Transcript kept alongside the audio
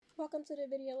Welcome to the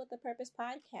Video with a Purpose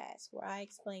podcast, where I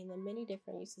explain the many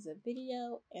different uses of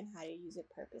video and how to use it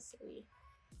purposely.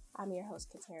 I'm your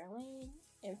host, Katara Lane,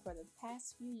 and for the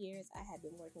past few years, I have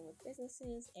been working with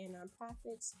businesses and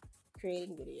nonprofits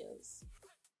creating videos.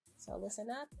 So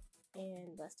listen up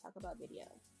and let's talk about video.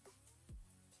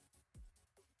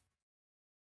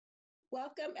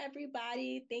 Welcome,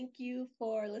 everybody. Thank you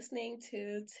for listening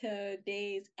to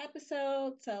today's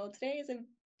episode. So today is a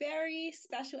very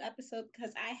special episode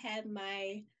because I have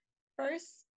my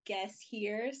first guest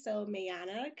here. So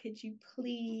Myana, could you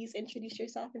please introduce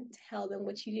yourself and tell them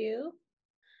what you do?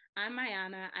 I'm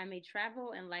Myana. I'm a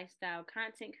travel and lifestyle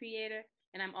content creator,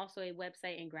 and I'm also a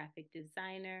website and graphic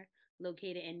designer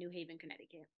located in New Haven,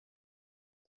 Connecticut.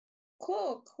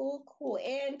 Cool.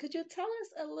 And could you tell us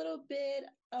a little bit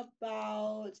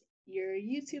about your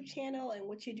YouTube channel and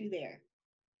what you do there?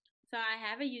 So I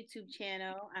have a YouTube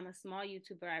channel. I'm a small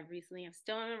YouTuber. I'm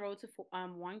still on the road to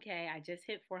 1K. I just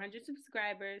hit 400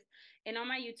 subscribers. And on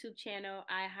my YouTube channel,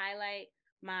 I highlight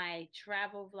my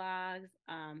travel vlogs,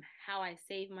 how I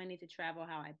save money to travel,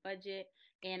 how I budget,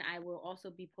 and I will also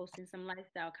be posting some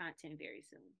lifestyle content very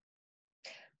soon.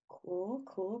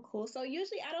 Cool. So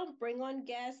usually I don't bring on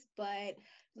guests, but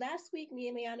last week me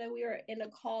and Myana, we were in a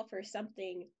call for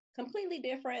something completely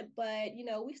different, but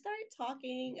we started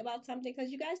talking about something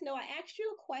because you guys know I asked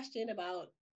you a question about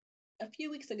a few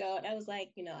weeks ago, and I was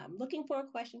like, I'm looking for a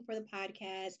question for the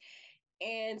podcast,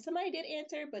 and somebody did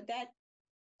answer, but that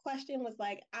question was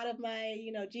like out of my,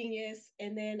 genius.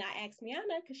 And then I asked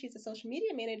Myana because she's a social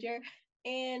media manager,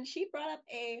 and she brought up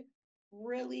a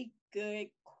really good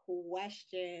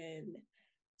question.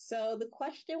 So the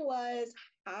question was,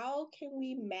 how can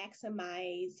we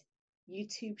maximize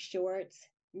YouTube Shorts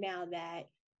now that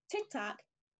TikTok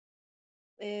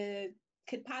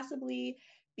could possibly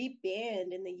be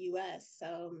banned in the US?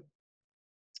 So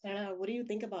I don't know. What do you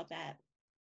think about that?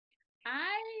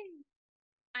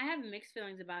 I have mixed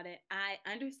feelings about it. I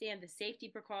understand the safety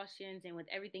precautions and with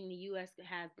everything the US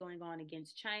has going on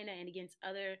against China and against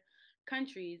other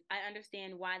countries, I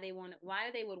understand why they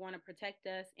would want to protect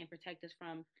us and protect us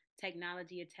from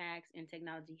technology attacks and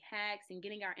technology hacks and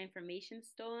getting our information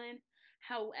stolen.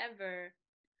 However,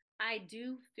 I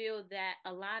do feel that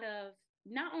a lot of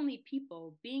not only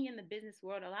people being in the business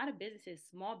world, a lot of businesses,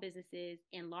 small businesses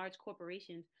and large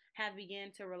corporations have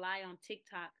begun to rely on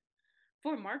TikTok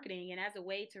for marketing and as a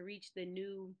way to reach their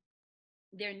new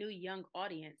young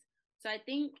audience. So I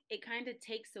think it kind of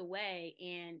takes away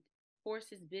and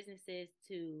forces businesses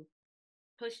to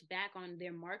push back on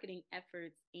their marketing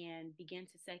efforts and begin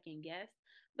to second guess.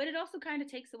 But it also kind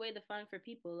of takes away the fun for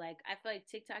people. Like I feel like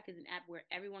TikTok is an app where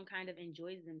everyone kind of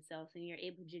enjoys themselves and you're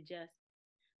able to just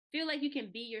feel like you can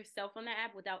be yourself on the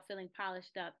app without feeling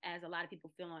polished up as a lot of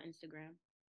people feel on Instagram.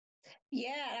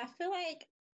 Yeah, I feel like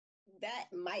that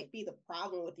might be the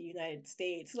problem with the United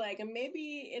States. Like,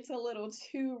 maybe it's a little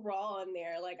too raw in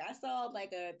there. Like, I saw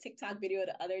like a TikTok video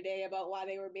the other day about why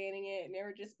they were banning it, and they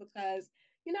were just because,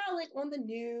 like on the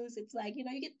news, it's like, you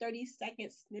get 30-second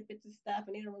snippets and stuff,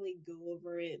 and they don't really go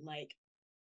over it like,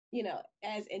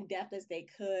 as in depth as they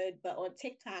could. But on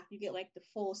TikTok, you get like the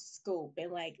full scope,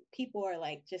 and like people are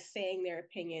like just saying their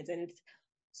opinions, and it's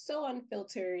so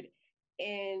unfiltered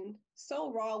and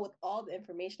so raw with all the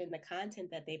information and the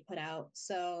content that they put out.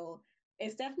 So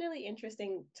it's definitely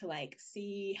interesting to like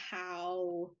see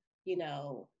how,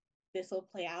 this will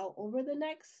play out over the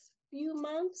next few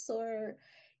months or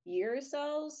year or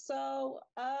so. So,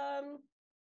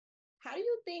 how do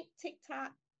you think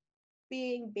TikTok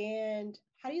being banned,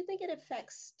 how do you think it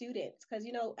affects students? Because,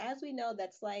 as we know,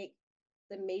 that's like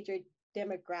the major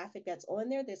demographic that's on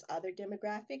there. There's other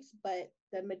demographics, but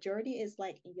the majority is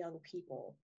like young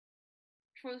people.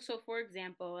 For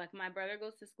example, like my brother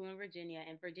goes to school in Virginia,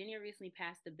 and Virginia recently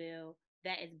passed a bill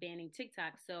that is banning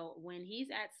TikTok. So when he's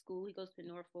at school, he goes to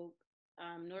Norfolk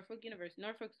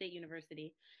State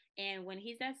University, and when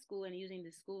he's at school and using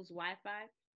the school's Wi-Fi,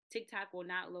 TikTok will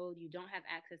not load. You don't have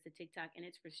access to TikTok, and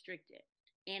it's restricted.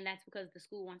 And that's because the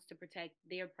school wants to protect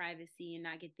their privacy and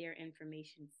not get their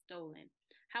information stolen.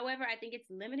 However, I think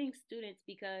it's limiting students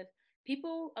because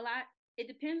it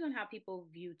depends on how people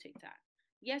view TikTok.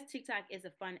 Yes, TikTok is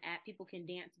a fun app. People can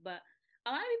dance, but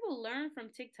a lot of people learn from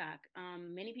TikTok.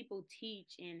 Many people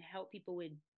teach and help people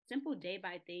with simple day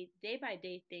by day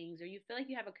things, or you feel like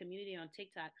you have a community on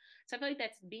TikTok. So I feel like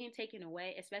that's being taken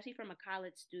away, especially from a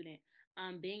college student.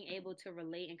 Being able to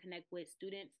relate and connect with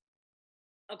students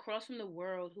across from the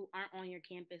world who aren't on your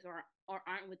campus or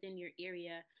aren't within your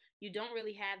area, you don't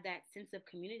really have that sense of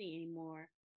community anymore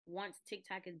once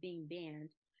TikTok is being banned.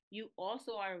 You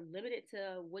also are limited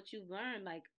to what you learn.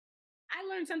 Like I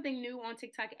learn something new on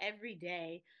TikTok every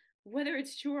day. whether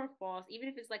it's true or false, even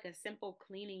if it's like a simple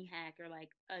cleaning hack or like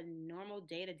a normal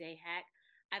day to day hack,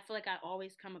 I feel like I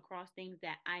always come across things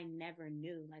that I never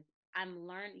knew. Like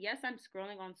yes, I'm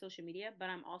scrolling on social media, but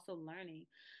I'm also learning.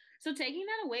 So taking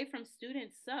that away from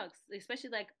students sucks, especially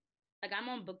like I'm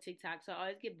on book TikTok, so I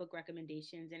always get book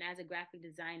recommendations. And as a graphic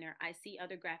designer, I see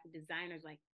other graphic designers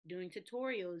like doing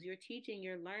tutorials, you're teaching,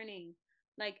 you're learning.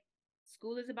 Like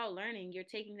school is about learning. You're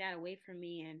taking that away from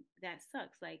me and that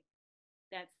sucks. Like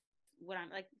that's what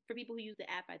I'm like for people who use the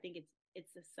app, I think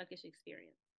it's a suckish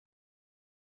experience.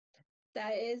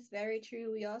 That is very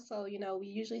true. We also, we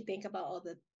usually think about all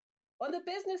the on the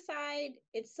business side,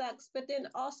 it sucks, but then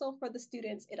also for the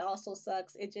students, it also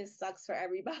sucks. It just sucks for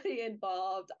everybody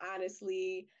involved,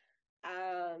 honestly.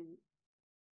 Um,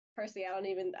 Personally,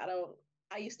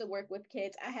 I used to work with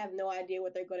kids. I have no idea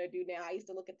what they're going to do now. I used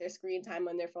to look at their screen time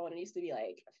on their phone and it used to be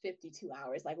like 52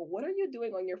 hours. Like, what are you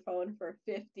doing on your phone for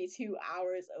 52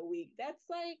 hours a week? That's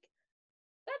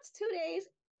 2 days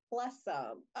plus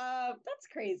some. That's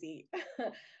crazy.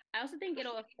 I also think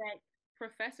it'll affect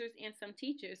professors and some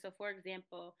teachers. So, for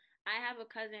example, I have a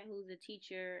cousin who's a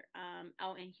teacher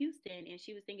out in Houston, and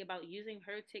she was thinking about using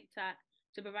her TikTok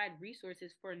to provide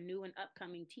resources for new and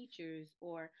upcoming teachers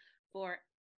or for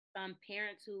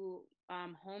parents who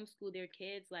homeschool their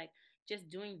kids, like just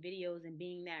doing videos and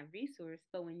being that resource.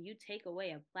 But when you take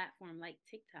away a platform like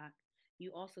TikTok,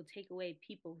 you also take away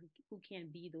people who can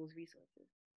be those resources.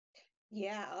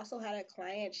 Yeah, I also had a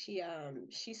client,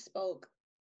 she spoke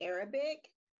Arabic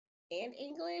and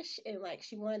English, and like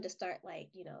she wanted to start like,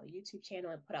 YouTube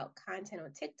channel and put out content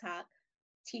on TikTok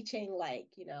teaching like,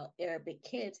 Arabic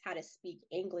kids how to speak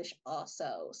English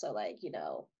also. So like,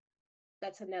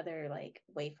 that's another like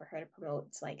way for her to promote.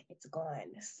 It's like it's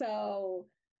gone. So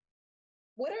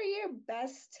what are your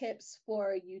best tips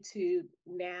for YouTube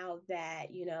now that,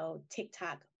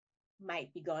 TikTok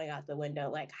might be going out the window?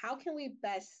 Like, how can we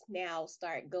best now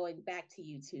start going back to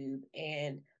YouTube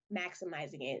and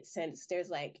maximizing it since there's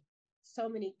like so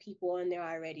many people on there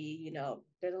already?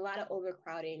 There's a lot of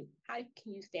overcrowding. How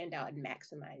can you stand out and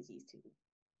maximize YouTube?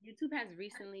 YouTube has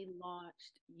recently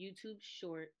launched YouTube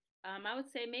Shorts. I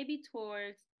would say maybe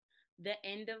towards the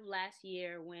end of last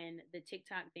year when the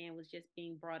TikTok ban was just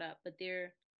being brought up. But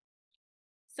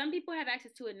some people have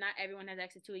access to it. Not everyone has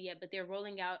access to it yet, but they're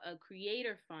rolling out a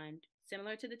creator fund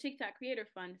similar to the TikTok creator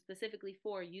fund specifically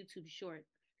for YouTube Shorts.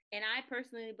 And I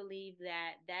personally believe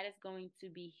that that is going to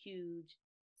be huge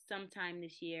sometime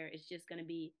this year. It's just going to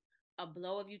be a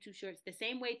blow of YouTube Shorts. The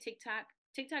same way TikTok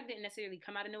didn't necessarily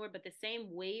come out of nowhere, but the same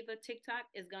wave of TikTok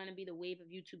is going to be the wave of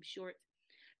YouTube Shorts,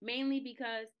 mainly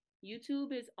because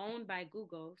YouTube is owned by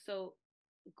Google. So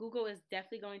Google is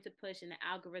definitely going to push, and the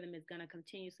algorithm is going to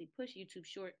continuously push YouTube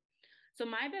Short. So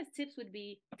my best tips would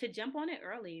be to jump on it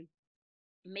early,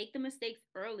 make the mistakes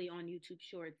early on YouTube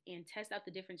Shorts, and test out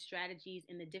the different strategies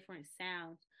and the different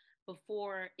sounds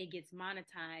before it gets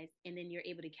monetized, and then you're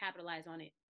able to capitalize on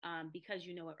it because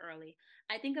you know it early.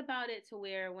 I think about it to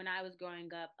where when I was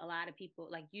growing up, a lot of people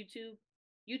like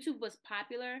YouTube was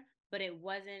popular, but it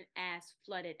wasn't as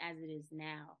flooded as it is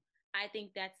now. I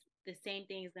think that's the same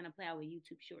thing is going to play out with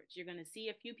YouTube Shorts. You're going to see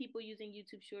a few people using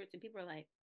YouTube Shorts, and people are like,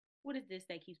 what is this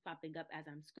that keeps popping up as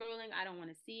I'm scrolling? I don't want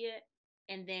to see it.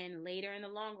 And then later in the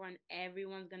long run,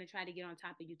 everyone's going to try to get on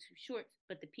top of YouTube Shorts.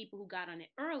 But the people who got on it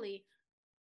early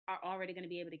are already going to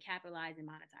be able to capitalize and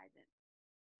monetize it.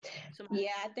 So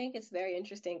Yeah, I think it's very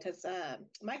interesting because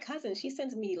my cousin, she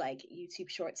sends me like YouTube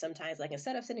shorts sometimes. Like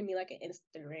instead of sending me like an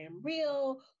Instagram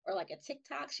reel or like a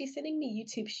TikTok, she's sending me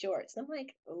YouTube shorts. And I'm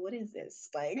like, what is this?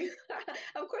 Like,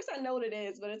 of course I know what it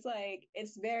is, but it's like,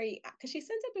 it's very, because she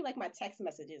sends it through like my text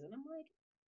messages. And I'm like,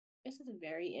 this is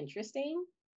very interesting.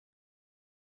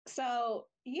 So,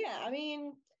 yeah, I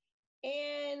mean,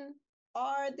 and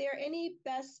are there any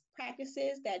best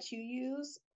practices that you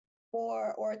use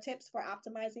for or tips for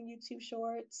optimizing YouTube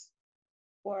shorts?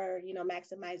 For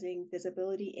maximizing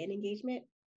visibility and engagement.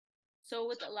 So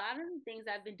with a lot of the things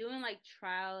I've been doing like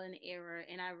trial and error,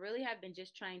 and I really have been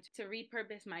just trying to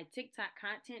repurpose my TikTok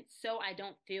content so I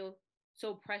don't feel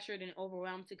so pressured and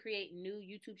overwhelmed to create new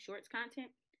YouTube Shorts content.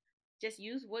 Just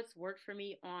use what's worked for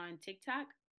me on TikTok,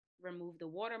 remove the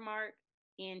watermark,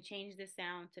 and change the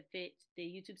sound to fit the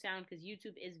YouTube sound because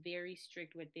YouTube is very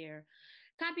strict with their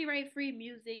copyright free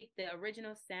music, the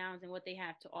original sounds, and what they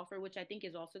have to offer, which I think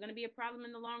is also going to be a problem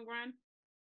in the long run.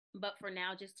 But for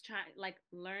now, just try like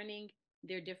learning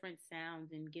their different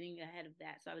sounds and getting ahead of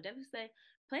that. So I would definitely say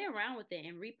play around with it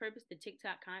and repurpose the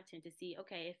TikTok content to see,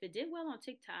 okay, if it did well on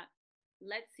TikTok,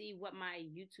 let's see what my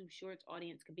YouTube Shorts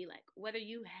audience could be like. Whether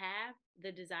you have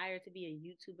the desire to be a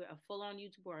YouTuber, a full on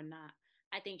YouTuber or not,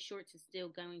 I think Shorts is still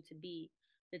going to be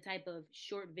the type of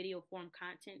short video form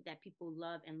content that people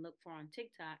love and look for on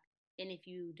TikTok. And if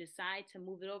you decide to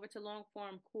move it over to long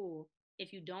form, cool.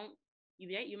 If you don't,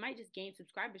 you might just gain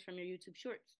subscribers from your YouTube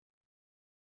shorts.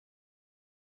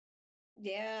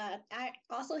 Yeah, I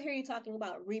also hear you talking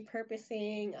about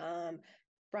repurposing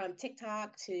from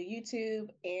TikTok to YouTube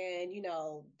and,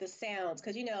 the sounds,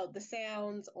 because, the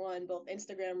sounds on both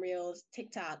Instagram Reels,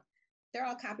 TikTok, they're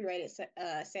all copyrighted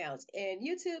sounds. And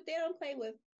YouTube, they don't play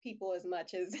with people as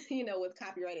much as, with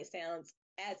copyrighted sounds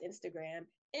as Instagram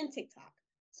and TikTok.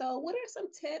 So what are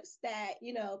some tips that,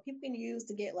 people can use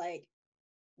to get like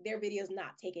their videos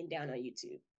not taken down on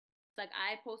YouTube? Like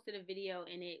I posted a video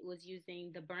and it was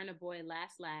using the Burna Boy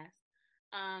Last Last.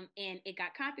 And it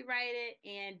got copyrighted.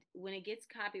 And when it gets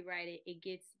copyrighted, it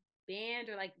gets banned,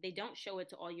 or like they don't show it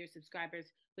to all your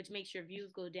subscribers, which makes your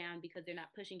views go down because they're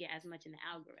not pushing it as much in the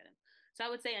algorithm. So I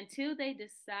would say until they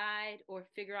decide or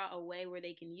figure out a way where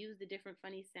they can use the different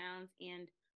funny sounds and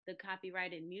the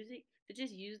copyrighted music, to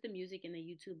just use the music in the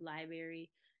YouTube library.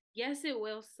 Yes, it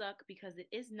will suck because it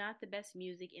is not the best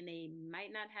music and they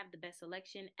might not have the best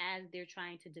selection as they're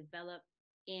trying to develop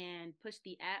and push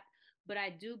the app. But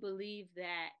I do believe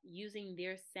that using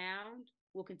their sound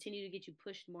will continue to get you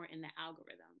pushed more in the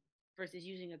algorithm versus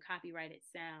using a copyrighted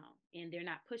sound and they're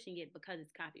not pushing it because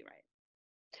it's copyrighted.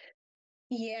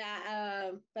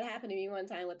 Yeah, that happened to me one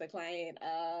time with a client.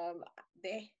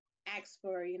 They asked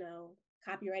for,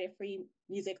 copyrighted free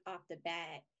music off the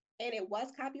bat. And it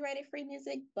was copyrighted free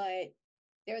music, but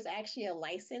there was actually a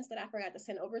license that I forgot to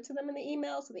send over to them in the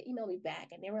email. So they emailed me back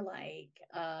and they were like,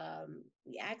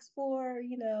 we asked for,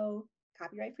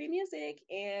 copyright free music.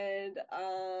 And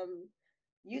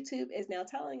YouTube is now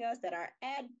telling us that our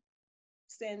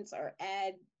AdSense or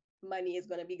ad money is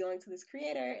going to be going to this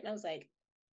creator. And I was like,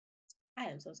 I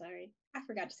am so sorry. I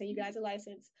forgot to send you guys a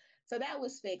license. So that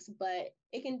was fixed, but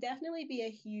it can definitely be a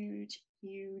huge,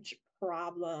 huge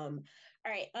problem.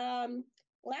 All right.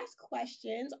 Last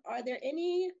questions. Are there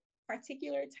any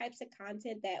particular types of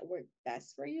content that work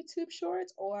best for YouTube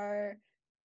Shorts, or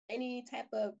any type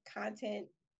of content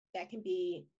that can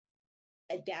be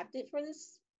adapted for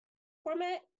this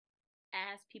format?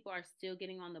 As people are still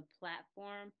getting on the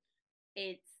platform,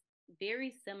 it's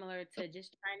very similar to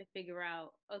just trying to figure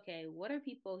out, okay, what are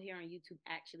people here on YouTube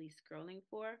actually scrolling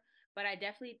for? But I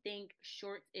definitely think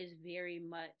shorts is very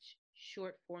much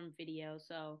short form video.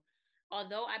 So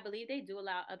although I believe they do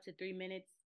allow up to 3 minutes,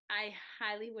 I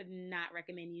highly would not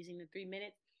recommend using the 3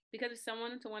 minutes, because if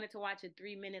someone wanted to watch a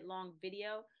 3 minute long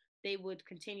video, they would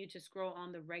continue to scroll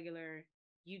on the regular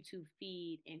YouTube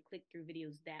feed and click through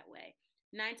videos that way.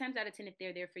 9 times out of 10, if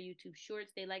they're there for YouTube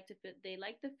Shorts, they like the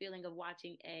feeling of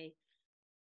watching a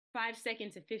 5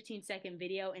 second to 15-second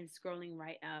video and scrolling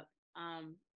right up.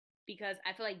 Because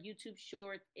I feel like YouTube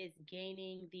Shorts is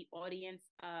gaining the audience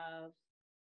of,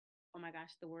 oh my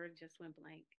gosh, the word just went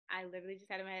blank. I literally just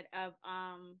had in my head of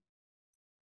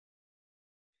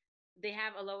they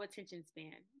have a low attention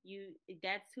span.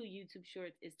 That's who YouTube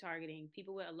Shorts is targeting.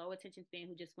 People with a low attention span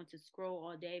who just want to scroll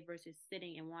all day versus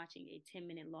sitting and watching a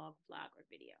 10-minute long vlog or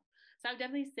video. So I would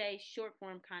definitely say short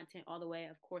form content all the way.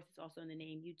 Of course, it's also in the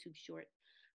name, YouTube Shorts.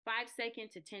 5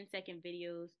 second to 10 second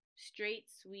videos, straight,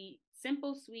 sweet,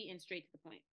 simple, sweet, and straight to the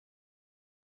point.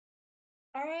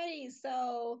 Alrighty,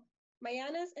 so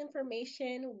Myana's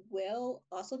information will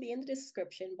also be in the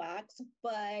description box,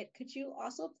 but could you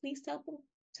also please tell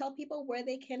people where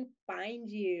they can find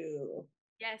you?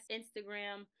 Yes,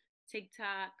 Instagram,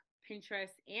 TikTok,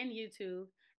 Pinterest, and YouTube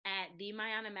at the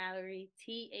Myana Mallory,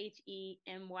 TheMya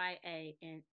and MyanaMallory.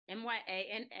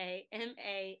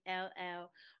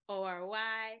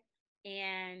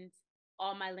 And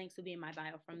all my links will be in my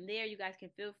bio. From there, you guys can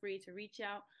feel free to reach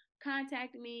out,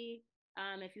 contact me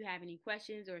if you have any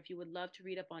questions, or if you would love to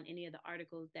read up on any of the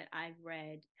articles that I've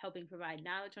read helping provide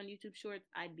knowledge on YouTube Shorts.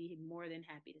 I'd be more than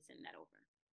happy to send that over.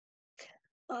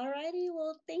 Alrighty,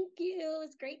 well, thank you.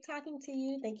 It's great talking to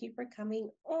you. Thank you for coming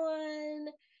on.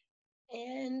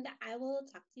 And I will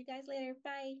talk to you guys later.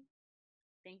 Bye.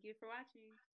 Thank you for watching.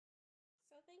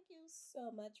 So thank you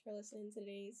so much for listening to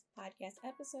today's podcast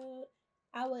episode.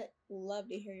 I would love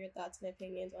to hear your thoughts and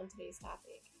opinions on today's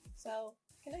topic. So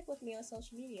connect with me on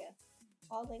social media.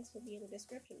 All links will be in the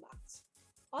description box.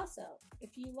 Also,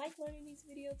 if you like learning these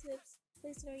video tips,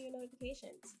 please turn on your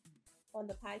notifications on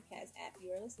the podcast app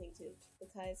you are listening to,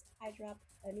 because I drop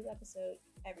a new episode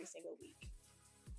every single week.